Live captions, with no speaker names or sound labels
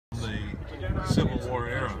Civil War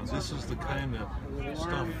era. This is the kind of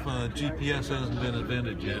stuff GPS hasn't been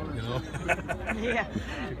invented yet, you know. Yeah.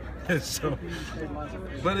 So,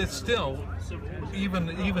 but it's still,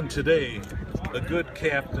 even today, a good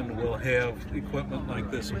captain will have equipment like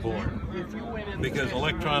this aboard, because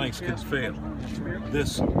electronics can fail.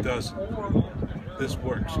 This doesn't. This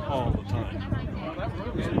works all the time.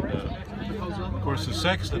 And, of course, the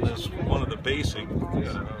sextant is one of the basic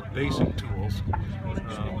tools.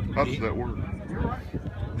 How does that work?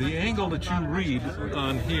 The angle that you read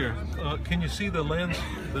on here, can you see the lens,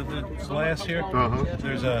 the glass here?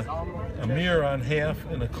 There's a mirror on half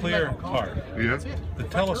and a clear part. Yeah. The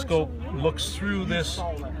telescope looks through this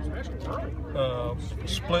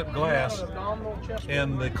split glass,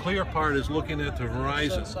 and the clear part is looking at the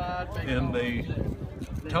horizon, and the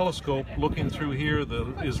telescope looking through here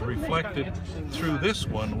is reflected through this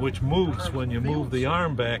one, which moves when you move the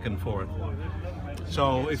arm back and forth.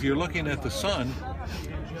 So if you're looking at the sun,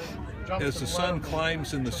 as the sun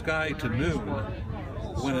climbs in the sky to noon,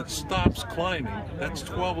 when it stops climbing, that's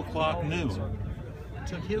 12 o'clock noon.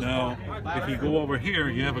 Now, if you go over here,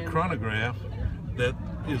 you have a chronograph that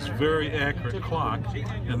is very accurate clock,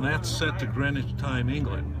 and that's set to Greenwich time,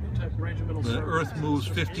 England. The Earth moves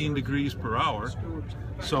 15 degrees per hour,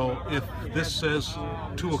 so if this says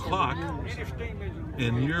 2 o'clock,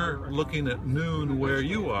 and you're looking at noon where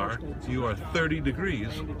you are 30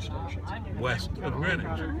 degrees west of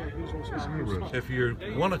Greenwich. If you're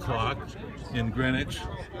 1 o'clock in Greenwich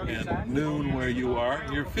and noon where you are,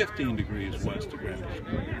 you're 15 degrees west of Greenwich.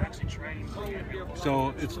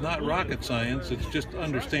 So it's not rocket science, it's just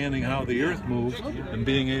understanding how the Earth moves and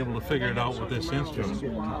being able to figure it out with this instrument.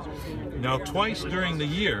 Now, twice during the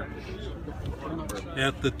year,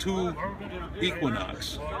 at the 2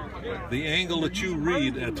 equinox, the angle that you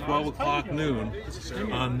read at 12 o'clock noon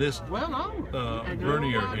on this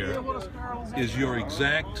vernier here is your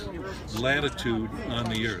exact latitude on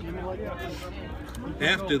the Earth.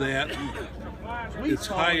 After that, it's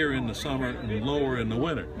higher in the summer and lower in the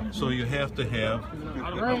winter. So you have to have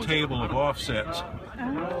a table of offsets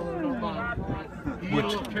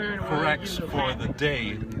which corrects for the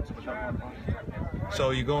day.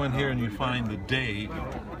 So you go in here and you find the day,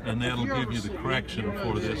 and that'll give you the correction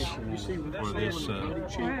for this.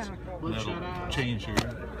 That'll change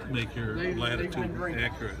make your latitude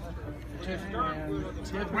accurate.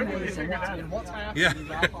 Yeah.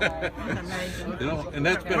 You know, and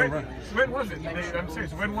that's been around. When was it? I'm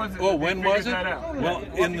serious. When was it? Oh, when was it? Well,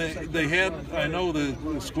 Well, they had, I know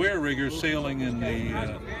the square riggers sailing in the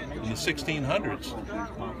 1600s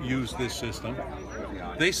used this system.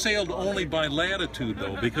 They sailed only by latitude,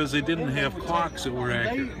 though, because they didn't have clocks that were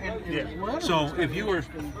accurate. Yeah. So if you were,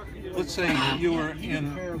 let's say you were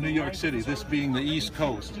in New York City, this being the East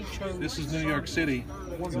Coast, this is New York City,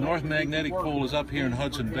 the North Magnetic Pole is up here in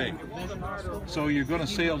Hudson Bay. So you're going to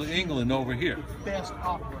sail to England over here.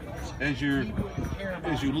 As you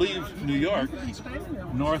leave New York,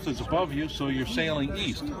 north is above you, so you're sailing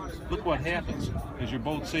east. Look what happens. As your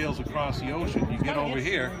boat sails across the ocean, you get over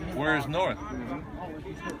here, where is north?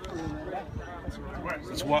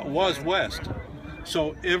 It's what was west.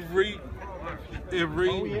 So every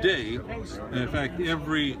day, in fact,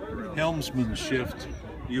 every helmsman shift,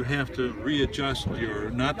 you have to readjust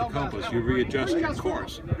not the compass, you readjust your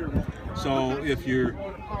course. So if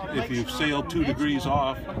you've sailed 2 degrees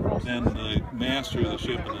off, then the master of the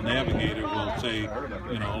ship and the navigator will say,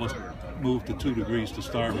 you know, let's move to 2 degrees to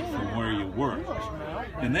starboard from where you were.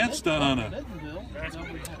 And that's done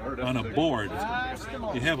on a board.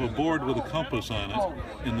 You have a board with a compass on it,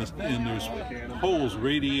 and there's holes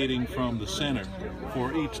radiating from the center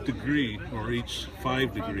for each degree, or each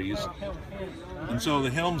 5 degrees. And so the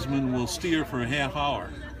helmsman will steer for a half hour,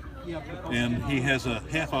 and he has a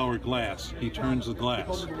half-hour glass. He turns the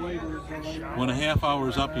glass. When a half hour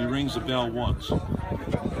is up, he rings the bell once.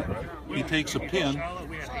 He takes a pin,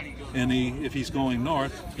 and if he's going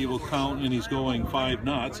north, he will count, and he's going 5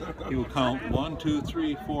 knots, he will count 1, 2,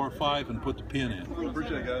 3, 4, 5, and put the pin in.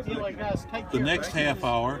 The next half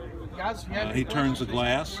hour, he turns the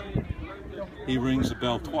glass, he rings the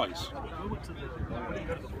bell twice.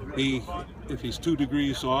 If he's 2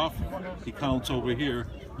 degrees off, he counts over here,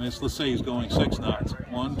 and let's say he's going 6 knots.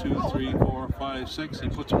 1, 2, 3, 4, 5, 6, he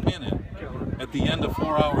puts a pin in. At the end of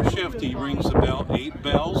 4-hour shift, he rings the bell, 8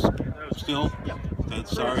 bells, still,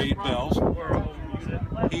 that's our 8 bells.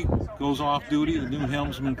 He goes off duty, the new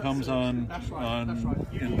helmsman comes in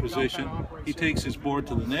position, he takes his board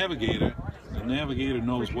to the navigator. The navigator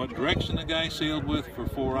knows what direction the guy sailed with for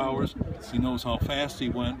 4 hours, he knows how fast he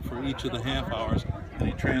went for each of the half hours, and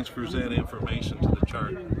he transfers that information to the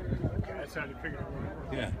chart. That's how you figure it out.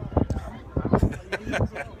 Yeah.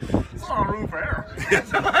 It's a lot of room for error.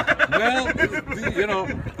 Well, you know,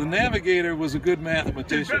 the navigator was a good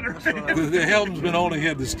mathematician. The helmsman only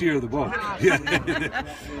had to steer the boat. Yeah.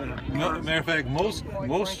 Matter of fact,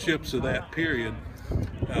 most ships of that period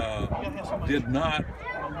did not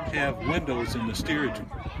have windows in the steerage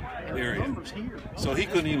area, so he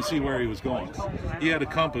couldn't even see where he was going. He had a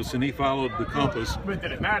compass, and he followed the compass. But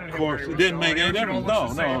did it matter? Of course, it didn't make any difference.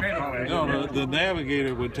 No. The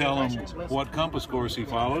navigator would tell him what compass course he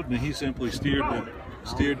followed, and he simply steered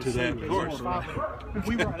to that course.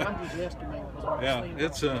 Yeah,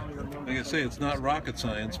 it's like I say, it's not rocket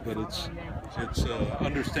science, but it's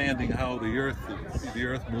understanding how the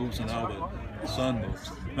Earth moves and how the sun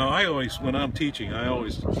moves. Now, when I'm teaching, I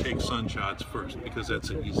always take sun shots first because that's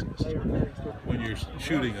the easiest. When you're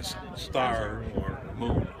shooting a star or a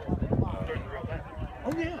moon,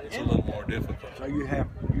 it's a little more difficult. So you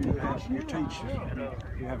teach,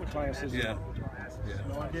 you have classes. Yeah.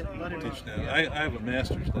 Teach now. I have a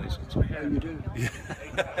master's license. Oh, you do? Yeah.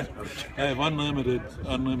 I have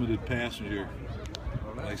unlimited passenger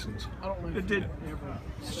license. Did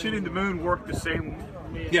shooting the moon work the same?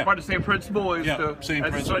 Yeah. Part of the same principle as Same the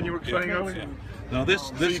principle. sun you were explaining earlier. Yeah. Now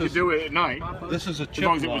this So you could do it at night, This is a chip as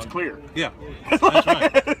long as it log. was clear. Yeah, that's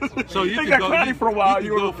right. So you They could got go cloudy for a while,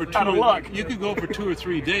 you were out of luck. You could go for 2 or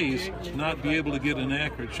 3 days not be able to get an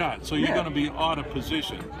accurate shot. So you're Yeah. going to be out of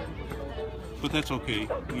position. But that's okay.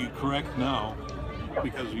 You correct now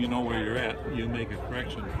because you know where you're at. You make a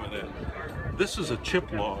correction for that. This is a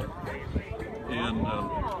chip log, and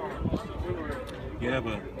you have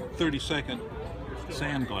a 30-second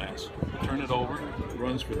sand glass. Turn it over, it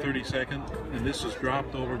runs for 30 seconds, and this is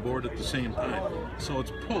dropped overboard at the same time. So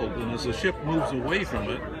it's pulled, and as the ship moves away from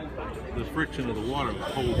it, the friction of the water will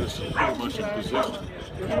hold this pretty much in position.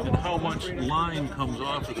 And how much line comes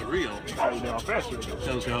off of the reel tells you how fast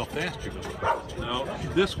you're going. Now,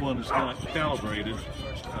 this one is not calibrated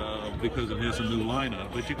because it has a new line on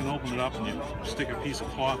it, but you can open it up and you stick a piece of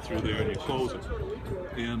cloth through there and you close it.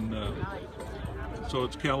 And so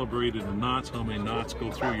it's calibrated in knots, how many knots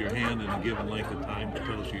go through your hand in a given length of time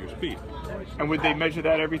tells you your speed. And would they measure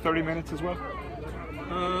that every 30 minutes as well?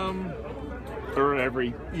 Or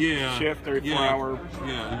every shift, every 4 hour?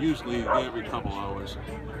 Yeah, usually every couple hours.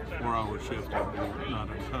 4-hour shift would be not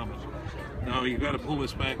uncommon. Now you've got to pull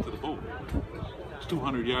this back to the boat. It's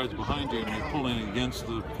 200 yards behind you and you're pulling against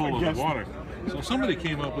the pull of the water. So somebody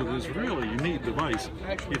came up with this really unique device.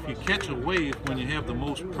 If you catch a wave when you have the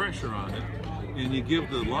most pressure on it and you give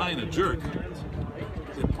the line a jerk,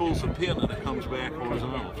 it pulls the pin and it comes back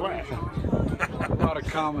horizontal. Flash. A lot of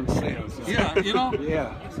common sense. Yeah, you know?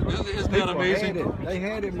 Yeah. Isn't that amazing? They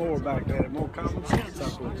had it more back then, more common sense. I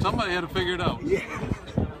believe. Somebody had to figure it out. Yeah.